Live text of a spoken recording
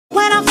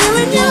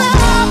your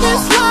love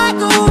is like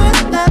a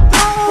wind that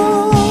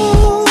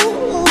blows.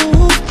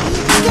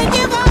 Can't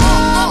give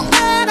up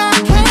and I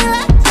can't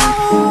let go.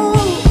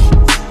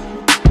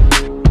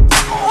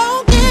 I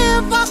won't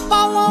give up, I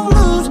won't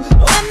lose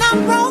when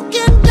I'm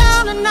broken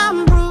down and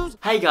I'm bruised.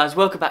 Hey guys,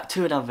 welcome back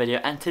to another video,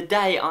 and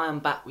today I am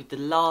back with the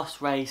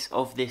last race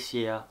of this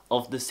year,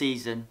 of the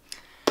season,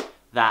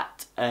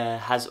 that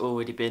has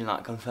already been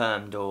like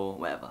confirmed or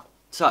whatever.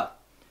 So,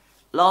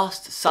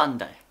 last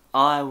Sunday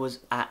I was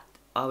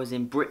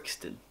in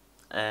Brixton.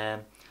 I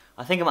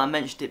think I might have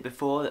mentioned it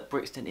before that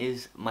Brixton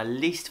is my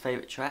least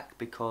favourite track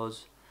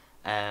because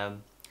it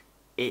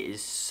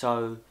is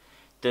so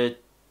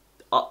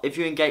if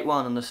you're in gate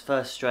 1 on this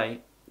first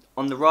straight,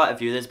 on the right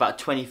of you there's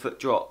about a 20-foot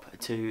drop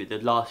to the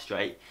last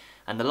straight,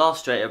 and the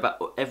last straight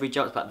every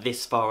jump's about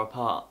this far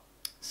apart.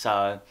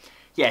 So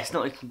yeah, it's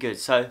not looking good.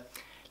 So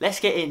let's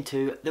get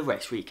into the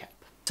race recap.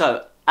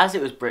 So as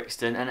it was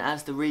Brixton, and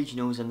as the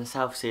regionals and the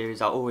South Series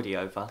are already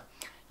over,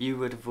 you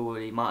might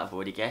have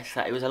already guessed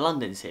that it was a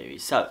London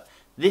Series. So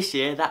this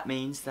year that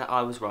means that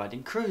I was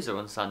riding Cruiser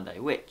on Sunday,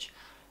 which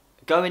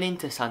going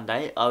into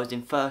Sunday I was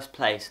in first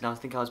place, and I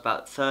think I was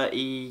about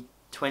 30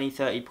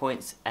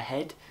 points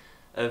ahead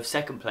of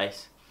second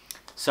place.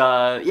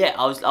 So yeah,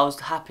 I was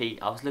happy.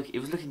 it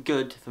was looking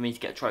good for me to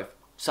get a trophy.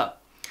 So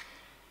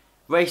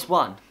race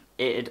 1,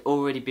 it had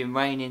already been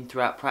raining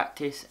throughout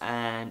practice,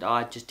 and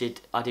I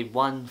did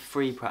one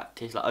free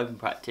practice, like open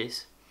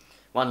practice,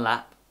 1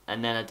 lap,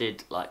 and then I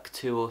did like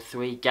 2 or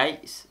 3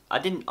 gates. I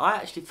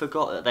actually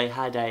forgot that they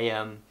had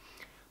a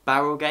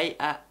barrel gate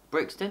at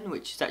Brixton,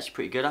 which is actually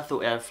pretty good. I thought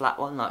they had a flat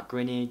one like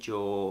Greenwich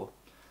or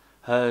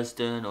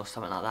Hurston or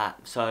something like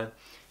that. So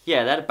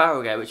yeah, they had a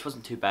barrel gate, which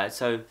wasn't too bad.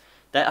 So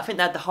I think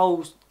they had the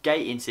whole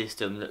gating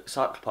system that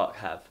Cycle Park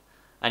have,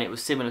 and it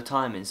was similar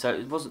timing, so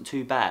it wasn't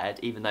too bad,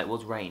 even though it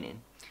was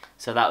raining.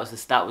 So that's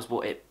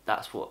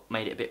what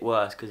made it a bit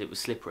worse, because it was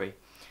slippery.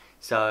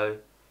 So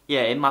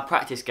yeah, in my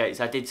practice gates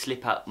I did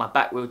slip out. My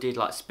back wheel did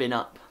like spin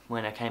up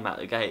when I came out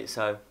the gate.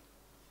 So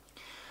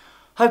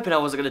hoping I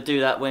wasn't going to do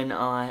that when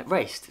I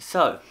raced.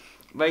 So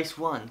race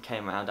 1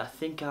 came around. I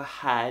think I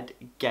had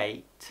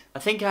gate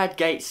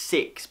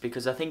 6,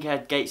 because I think I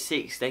had gate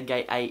 6, then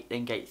gate 8,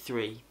 then gate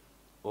 3,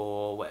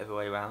 or whatever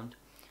way around.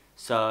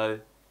 So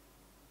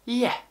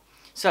yeah,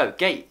 so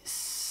gate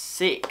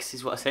 6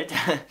 is what I said.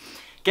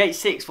 Gate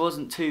 6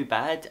 wasn't too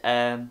bad.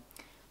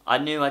 I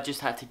knew I just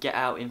had to get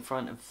out in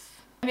front of,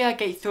 maybe I had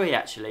gate 3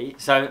 actually.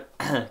 So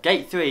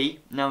gate 3,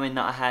 knowing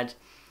that I had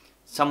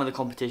some of the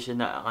competition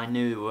that I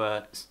knew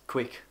were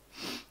quick,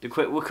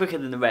 were quicker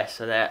than the rest,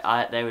 so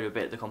they were a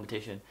bit of the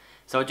competition.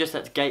 So I just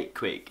had to gate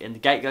quick, and the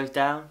gate goes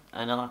down,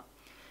 and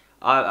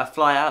I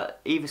fly out.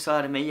 Either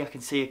side of me I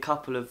can see a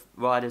couple of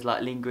riders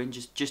like lingering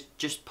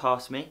just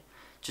past me,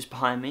 just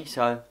behind me.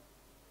 So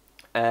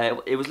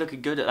it was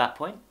looking good at that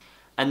point.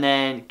 And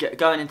then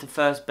going into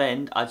first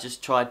bend, I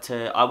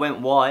went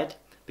wide,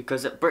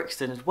 because at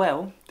Brixton as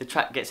well the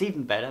track gets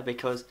even better,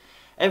 because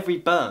every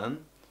berm,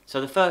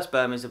 so the first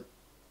berm is a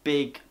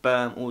big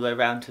berm all the way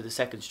around to the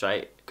second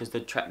straight, because the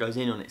track goes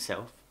in on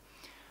itself.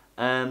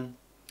 None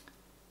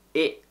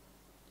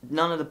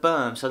of the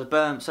berms,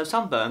 so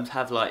some berms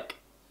have like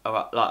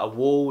a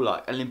wall,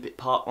 like Olympic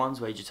Park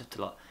ones, where you just have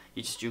to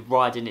you're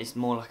riding, it's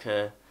more like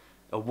a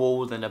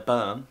wall than a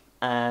berm.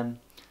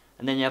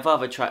 And then you have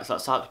other tracks like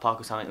Cycle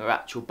Park or something, that are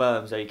actual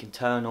berms where you can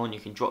turn on,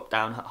 you can drop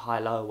down high,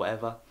 low,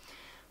 whatever.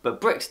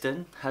 But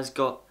Brixton has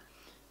got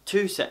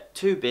two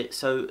bits,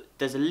 so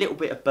there's a little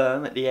bit of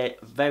berm at the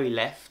very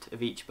left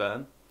of each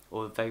berm,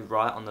 or very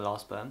right on the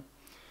last berm,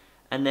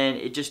 and then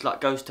it just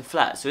like goes to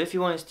flat. So if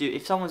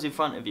if someone's in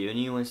front of you and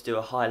you want to do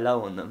a high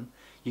low on them,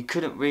 you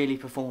couldn't really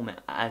perform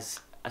it as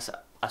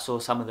I saw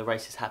some of the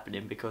races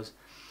happening, because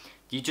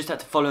you just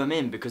had to follow them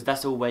in, because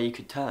that's all where you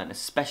could turn,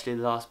 especially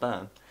the last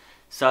berm.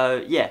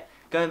 So yeah,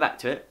 going back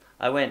to it,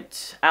 I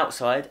went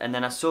outside, and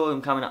then I saw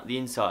them coming up the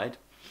inside.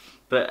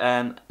 But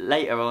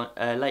later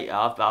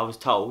I was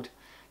told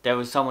there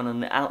was someone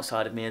on the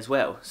outside of me as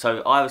well.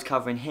 So I was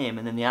covering him,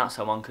 and then the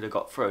outside one could have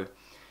got through.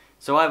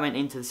 So I went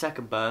into the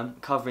second berm,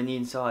 covering the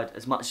inside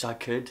as much as I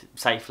could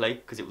safely,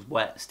 because it was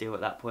wet still at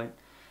that point.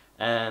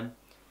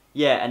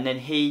 Yeah, and then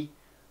he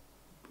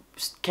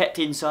kept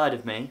inside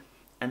of me,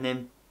 and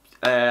then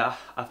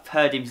I've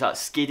heard him like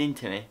skid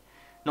into me.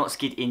 Not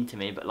skid into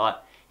me, but like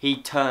he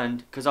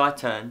turned, because I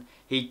turned,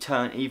 he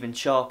turned even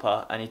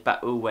sharper, and his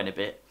back wheel went a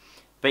bit.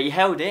 But he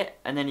held it,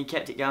 and then he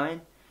kept it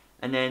going,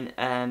 and then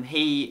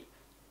he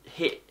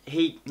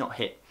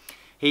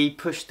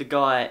pushed the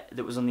guy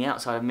that was on the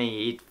outside of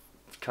me. He'd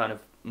kind of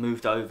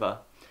moved over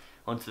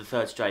onto the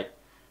third straight.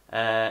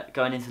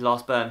 Going into the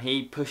last berm,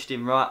 he pushed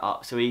him right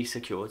up, so he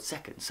secured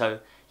second. So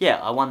yeah,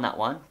 I won that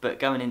one. But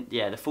going in,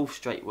 yeah, the fourth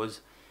straight was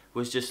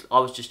just, I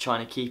was just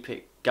trying to keep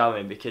it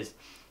going, because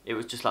it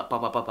was just like ba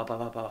ba ba ba ba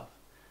ba ba,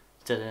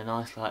 to a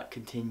nice like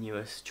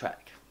continuous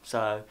track.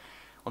 So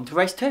on to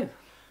race 2.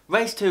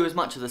 Race 2 was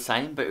much of the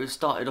same, but it was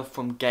started off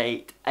from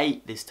gate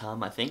 8 this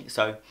time, I think.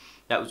 So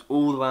that was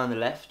all the way on the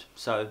left.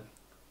 So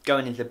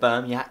going into the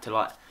berm, you had to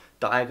like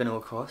diagonal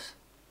across.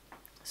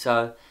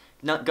 So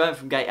not going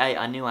from gate 8,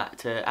 I knew I had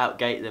to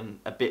outgate them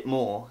a bit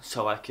more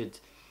so I could,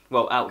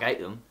 well, outgate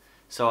them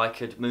so I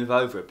could move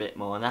over a bbit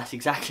more, and that's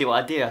exactly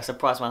what I did. I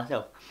surprised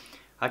myself.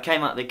 I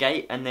came out the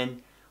gate and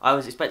then I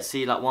was expecting to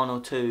see like 1 or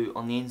 2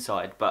 on the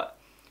inside, but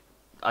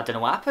I don't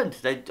know what happened.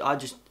 I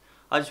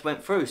just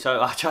went through,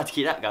 so I tried to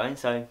keep that going.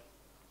 So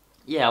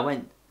yeah, I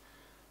went.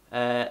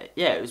 Yeah,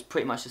 it was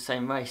pretty much the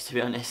same race, to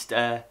be honest,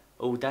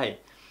 all day.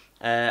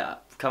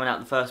 Coming out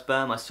the first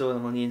berm, I saw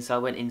them on the inside,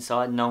 went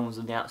inside, no one was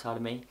on the outside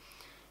of me.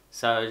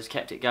 So I just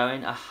kept it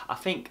going. I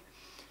think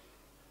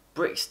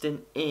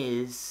Brixton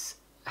is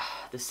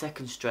the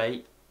second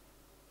straight.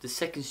 The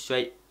second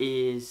straight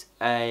is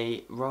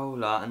a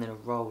roller and then a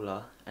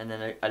roller and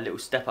then a little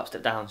step up,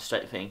 step down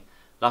straight thing,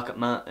 like at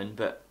Merton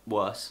but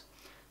worse.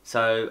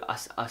 So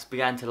I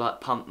began to like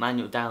pump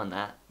manual down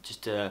that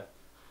just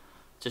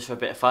for a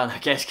bit of fun, I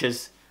guess,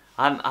 because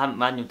I hadn't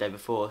manual day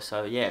before.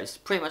 So yeah, it was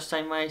pretty much the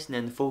same race, and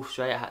then the fourth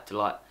straight I had to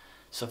like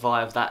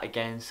survive that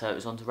again. So it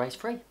was on to race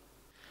 3.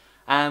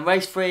 And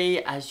race 3,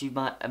 as you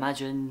might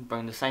imagine,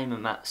 bring the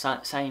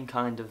same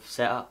kind of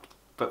setup,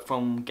 but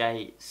from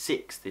gate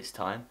 6 this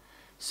time.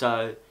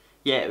 So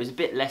yeah, it was a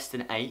bit less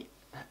than 8.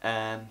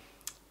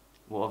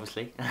 Well,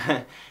 obviously.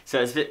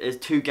 So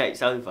it's 2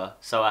 gates over.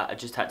 So I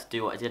just had to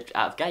do what I did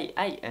out of gate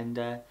 8, and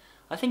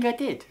I think I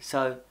did.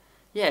 So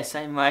yeah,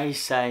 same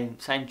race, same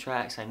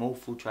track, same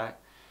awful track.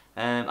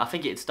 I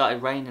think it had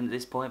started raining at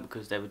this point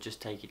because they were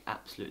just taking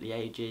absolutely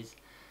ages.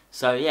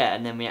 So yeah,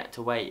 and then we had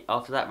to wait,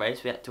 after that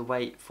race, we had to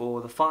wait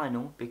for the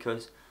final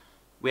because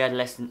we had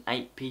less than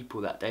 8 people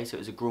that day, so it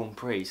was a Grand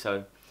Prix.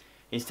 So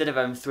instead of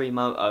having 3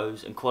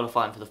 motos and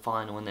qualifying for the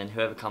final, and then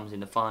whoever comes in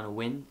the final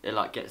it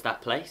like gets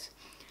that place,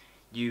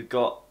 you have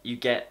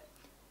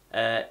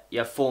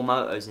 4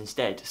 motos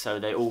instead, so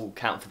they all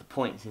count for the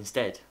points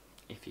instead,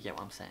 if you get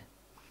what I'm saying.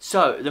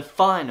 So the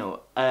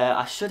final,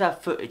 I should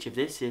have footage of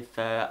this if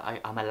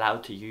I'm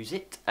allowed to use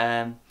it.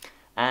 And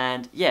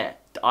yeah,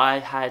 I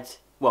had,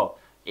 well,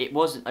 it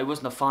wasn't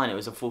a final, it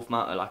was a 4th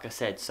moto, like I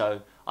said.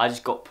 So I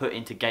just got put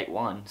into gate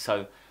 1.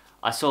 So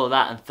I saw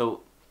that and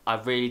thought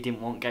I really didn't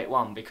want gate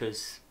 1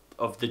 because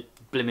of the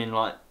blimmin'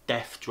 like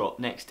death drop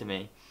next to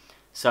me.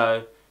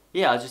 So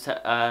yeah, I just had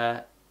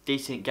a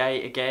decent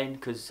gate again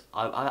because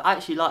I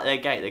actually like their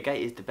gate. Their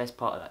gate is the best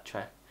part of that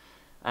track.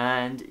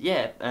 And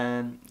yeah,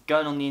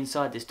 going on the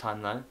inside this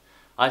time though,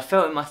 I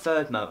felt in my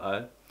 3rd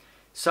moto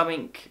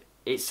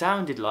it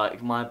sounded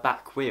like my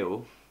back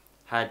wheel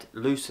had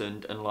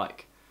loosened, and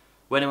like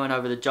when I went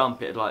over the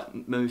jump it had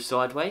like moved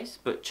sideways,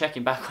 but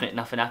checking back on it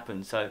nothing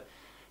happened. So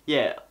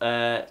yeah,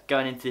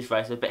 going into this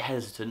race I was a bit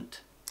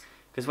hesitant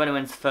because when I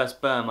went to the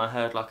first berm I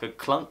heard like a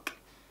clunk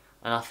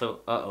and I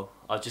thought, uh-oh,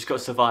 I've just got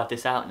to survive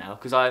this out now,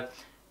 because I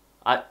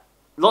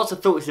lots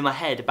of thoughts in my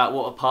head about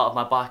what a part of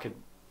my bike had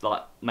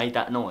like made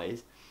that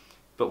noise.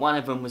 But one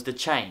of them was the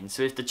chain.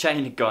 So if the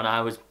chain had gone,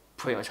 I was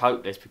pretty much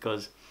hopeless,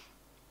 because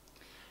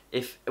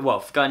if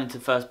going into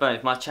the first berm,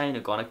 if my chain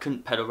had gone, I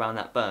couldn't pedal around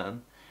that berm,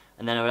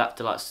 and then I would have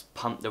to like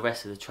pump the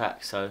rest of the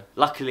track. So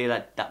luckily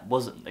that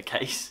wasn't the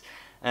case.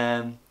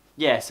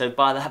 Yeah, so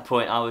by that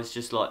point I was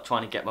just like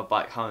trying to get my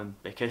bike home,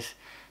 because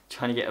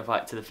trying to get a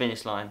bike to the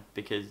finish line,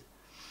 because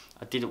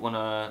I didn't want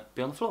to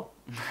be on the floor.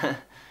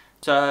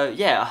 So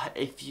yeah,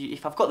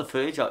 if I've got the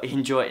footage, I'll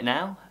enjoy it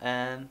now.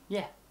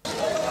 Yeah.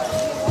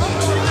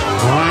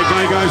 Alright,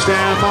 day goes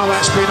down.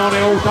 Moat's been on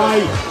it all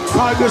day.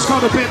 Coker's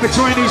got a bit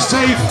between his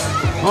teeth.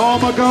 Oh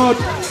my god.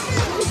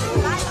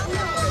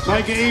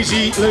 Take it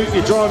easy, Luke,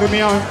 you're driving me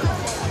home.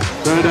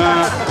 But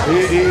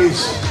it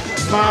is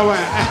Moat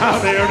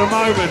out there at the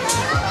moment.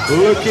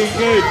 Looking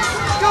good.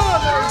 Go on,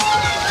 Luke.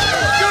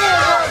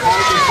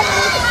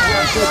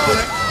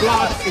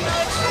 Blood.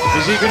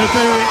 Is he going to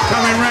do it?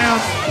 Coming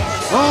round.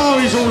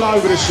 Oh, he's all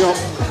over the shop.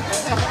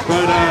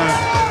 But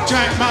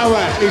Jack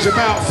Moat is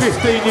about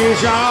 15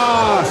 years young.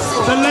 Ah,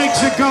 the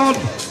legs are gone.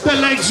 The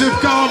legs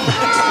have gone.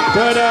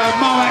 But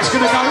Moat's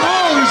going to go.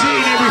 Oh, he's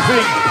eating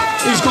everything.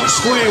 He's got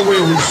square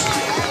wheels.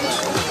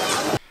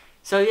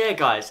 So yeah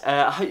guys,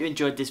 I hope you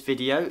enjoyed this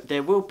video.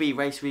 There will be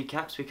race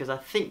recaps because I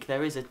think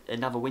there is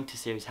another winter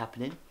series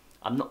happening.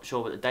 I'm not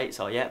sure what the dates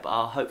are yet, but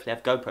I'll hopefully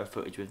have GoPro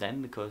footage with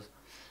them because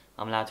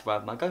I'm allowed to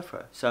ride my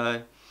GoPro.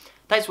 So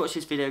thanks for watching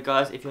this video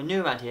guys. If you're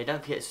new around here,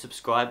 don't forget to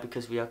subscribe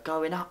because we are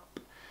going up.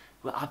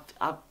 Well,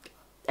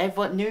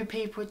 everyone, new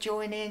people are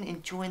joining,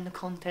 enjoying the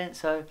content,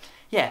 so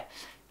yeah.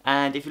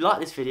 And if you like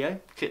this video,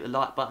 click the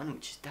like button,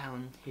 which is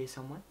down here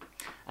somewhere.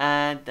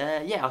 And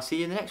yeah, I'll see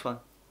you in the next one.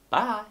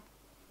 Bye.